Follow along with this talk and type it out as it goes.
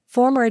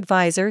Former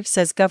advisor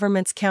says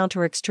government's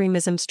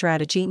counter-extremism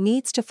strategy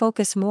needs to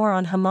focus more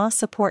on Hamas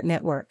support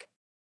network.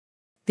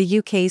 The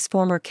UK's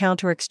former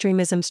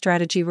counter-extremism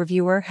strategy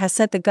reviewer has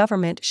said the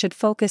government should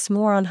focus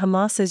more on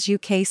Hamas's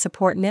UK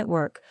support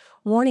network,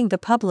 warning the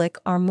public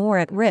are more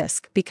at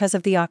risk because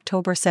of the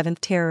October 7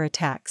 terror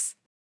attacks.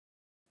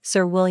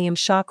 Sir William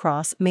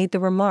Shawcross made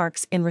the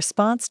remarks in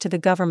response to the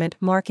government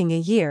marking a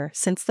year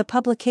since the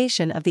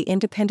publication of the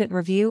independent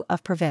review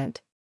of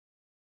Prevent.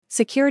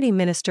 Security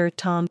Minister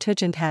Tom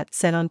Tugendhat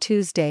said on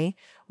Tuesday,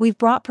 "We've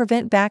brought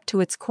Prevent back to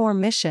its core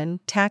mission,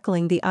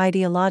 tackling the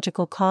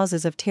ideological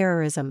causes of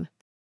terrorism."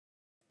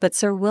 But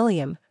Sir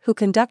William, who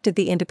conducted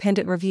the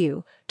independent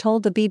review,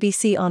 told the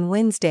BBC on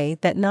Wednesday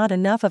that not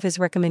enough of his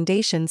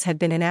recommendations had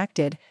been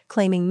enacted,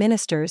 claiming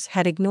ministers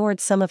had ignored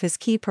some of his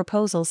key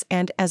proposals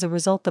and as a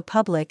result the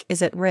public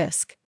is at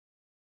risk.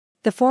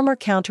 The former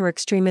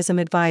counter-extremism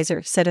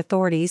advisor said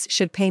authorities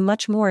should pay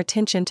much more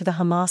attention to the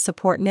Hamas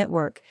support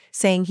network,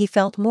 saying he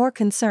felt more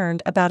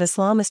concerned about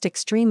Islamist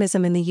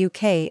extremism in the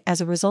UK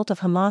as a result of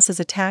Hamas's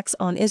attacks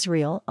on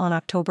Israel on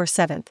October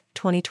 7,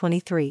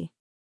 2023.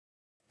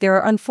 "There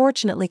are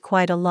unfortunately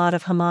quite a lot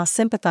of Hamas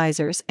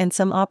sympathizers and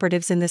some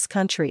operatives in this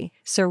country,"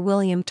 Sir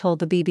William told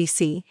the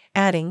BBC,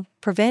 adding,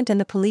 "Prevent and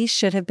the police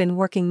should have been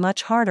working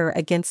much harder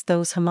against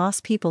those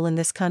Hamas people in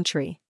this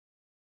country.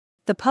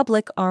 The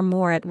public are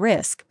more at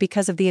risk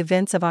because of the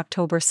events of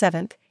October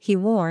 7, he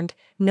warned,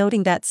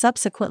 noting that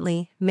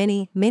subsequently,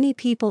 many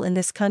people in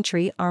this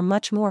country are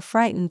much more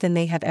frightened than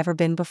they have ever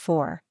been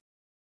before.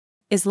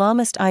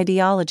 Islamist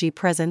ideology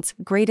presents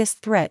greatest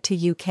threat to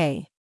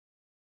UK.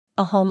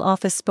 A Home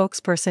Office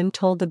spokesperson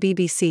told the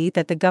BBC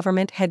that the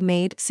government had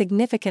made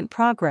significant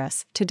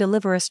progress to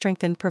deliver a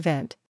strengthened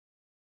Prevent.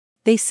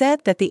 They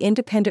said that the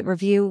independent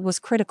review was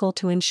critical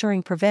to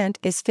ensuring Prevent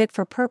is fit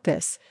for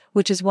purpose,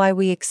 which is why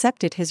we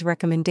accepted his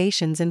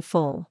recommendations in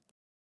full.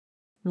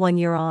 1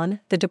 year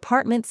on, the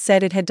department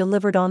said it had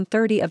delivered on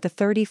 30 of the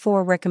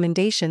 34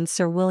 recommendations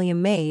Sir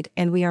William made,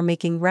 and we are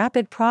making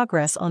rapid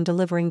progress on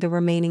delivering the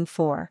remaining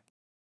 4.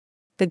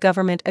 The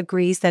government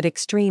agrees that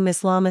extreme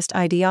Islamist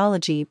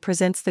ideology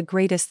presents the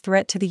greatest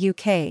threat to the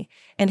UK,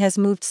 and has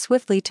moved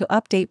swiftly to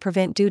update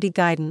Prevent duty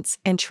guidance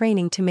and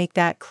training to make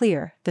that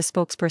clear, the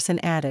spokesperson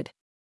added.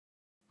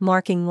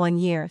 Marking 1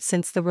 year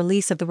since the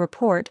release of the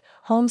report,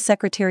 Home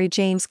Secretary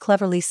James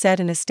Cleverly said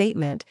in a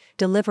statement,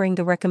 "Delivering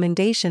the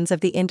recommendations of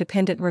the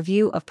independent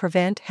review of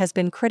Prevent has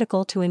been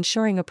critical to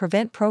ensuring a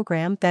Prevent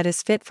program that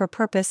is fit for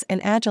purpose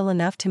and agile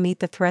enough to meet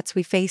the threats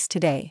we face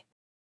today."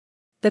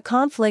 The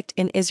conflict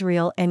in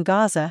Israel and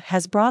Gaza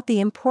has brought the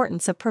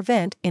importance of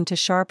Prevent into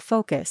sharp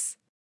focus.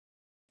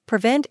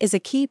 "Prevent is a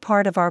key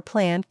part of our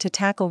plan to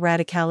tackle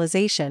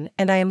radicalization,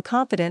 and I am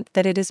confident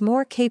that it is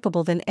more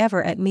capable than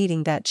ever at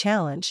meeting that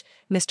challenge,"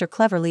 Mr.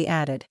 Cleverly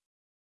added.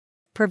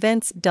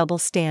 Prevent's double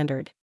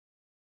standard.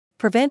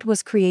 Prevent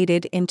was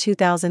created in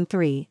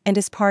 2003 and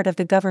is part of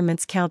the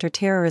government's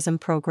counter-terrorism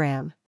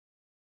program.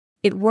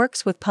 It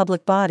works with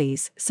public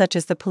bodies, such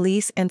as the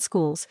police and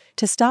schools,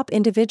 to stop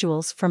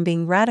individuals from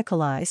being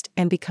radicalized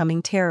and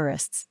becoming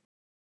terrorists.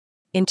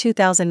 In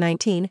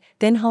 2019,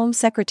 then Home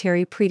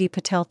Secretary Priti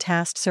Patel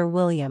tasked Sir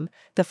William,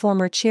 the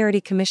former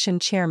Charity Commission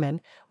chairman,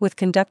 with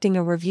conducting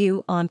a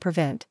review on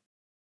Prevent.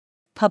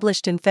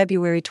 Published in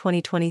February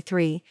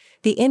 2023,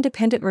 the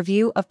independent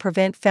review of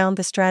Prevent found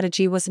the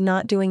strategy was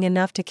not doing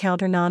enough to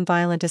counter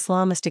nonviolent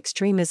Islamist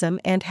extremism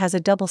and has a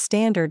double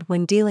standard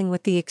when dealing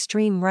with the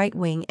extreme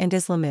right-wing and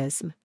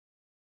Islamism.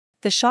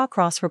 The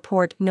Shawcross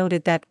report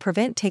noted that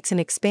Prevent takes an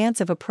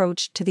expansive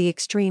approach to the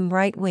extreme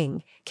right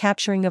wing,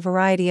 capturing a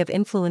variety of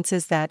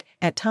influences that,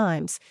 at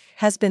times,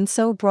 has been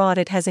so broad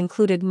it has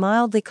included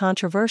mildly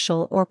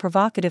controversial or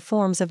provocative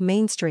forms of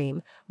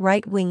mainstream,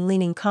 right-wing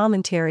leaning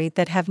commentary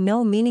that have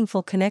no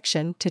meaningful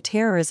connection to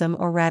terrorism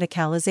or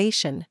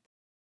radicalization.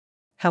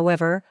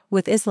 However,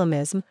 with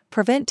Islamism,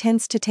 Prevent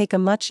tends to take a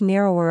much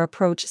narrower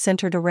approach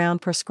centered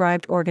around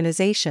prescribed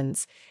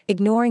organizations,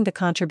 ignoring the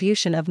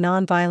contribution of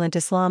nonviolent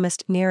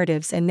Islamist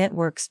narratives and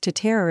networks to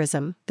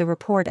terrorism, the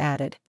report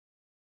added.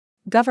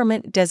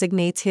 Government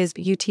designates Hizb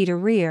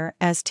ut-Tahrir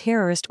as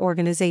terrorist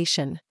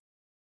organization.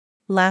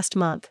 Last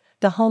month,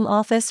 the Home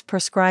Office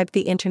prescribed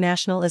the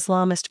international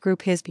Islamist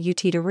group Hizb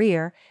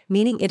ut-Tahrir,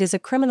 meaning it is a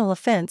criminal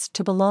offense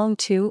to belong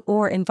to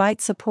or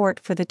invite support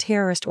for the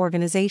terrorist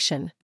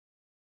organization.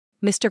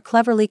 Mr.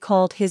 Cleverly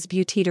called Hizb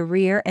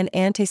ut-Tahrir an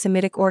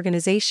anti-Semitic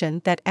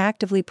organization that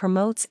actively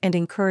promotes and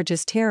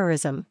encourages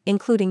terrorism,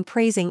 including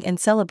praising and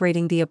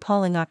celebrating the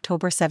appalling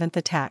October 7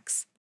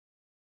 attacks.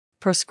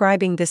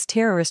 Proscribing this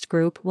terrorist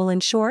group will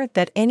ensure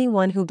that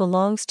anyone who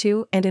belongs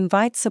to and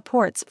invites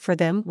supports for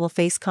them will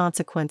face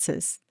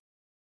consequences.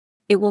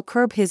 It will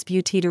curb Hizb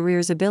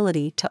ut-Tahrir's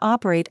ability to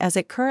operate as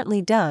it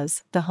currently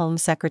does, the Home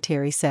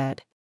Secretary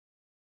said.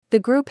 The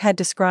group had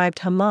described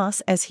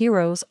Hamas as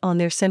heroes on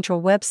their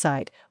central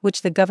website,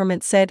 which the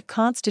government said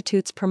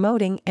constitutes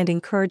promoting and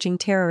encouraging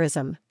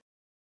terrorism.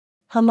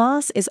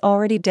 Hamas is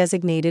already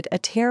designated a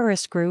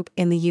terrorist group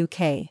in the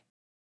UK.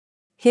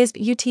 Hizb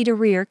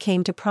ut-Tahrir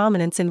came to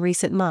prominence in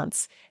recent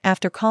months,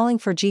 after calling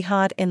for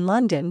jihad in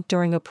London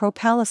during a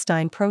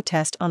pro-Palestine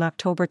protest on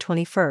October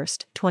 21,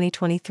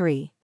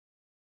 2023.